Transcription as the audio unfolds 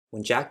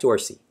When Jack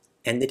Dorsey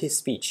ended his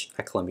speech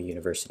at Columbia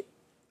University,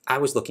 I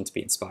was looking to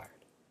be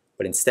inspired,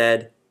 but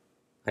instead,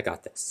 I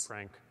got this.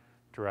 Frank,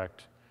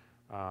 direct,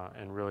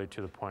 and really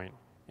to the point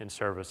in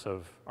service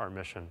of our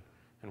mission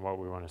and what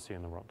we want to see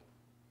in the world.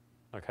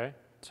 Okay?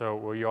 So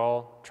will you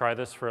all try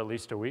this for at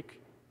least a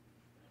week?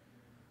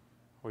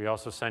 Will you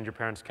also send your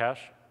parents cash?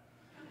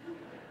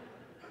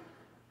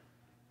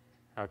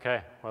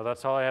 Okay, well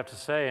that's all I have to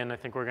say, and I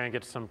think we're going to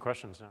get to some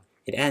questions now.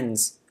 It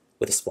ends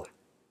with a splat.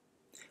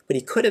 But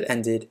he could have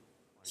ended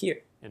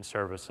here. In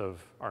service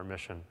of our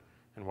mission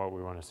and what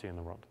we want to see in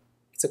the world.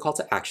 It's a call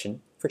to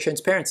action for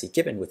transparency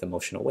given with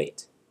emotional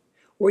weight.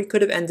 Or he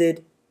could have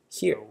ended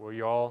here. So will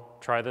you all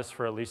try this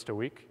for at least a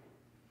week?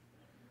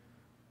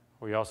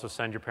 Will you also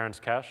send your parents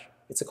cash?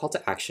 It's a call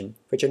to action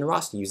for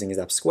generosity using his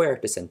app Square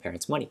to send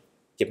parents money,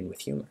 given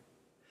with humor.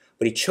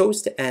 But he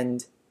chose to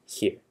end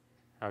here.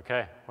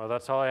 Okay, well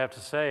that's all I have to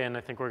say, and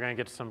I think we're going to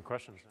get to some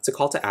questions now. It's a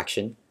call to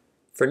action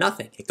for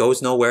nothing. It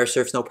goes nowhere,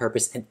 serves no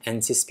purpose, and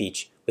ends his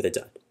speech with a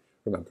dud.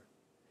 Remember,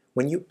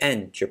 when you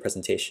end your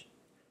presentation,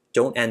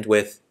 don't end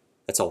with,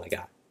 "That's all I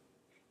got."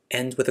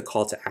 End with a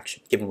call to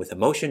action, given with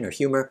emotion or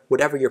humor,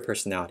 whatever your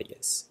personality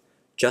is.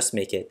 Just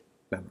make it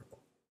memorable.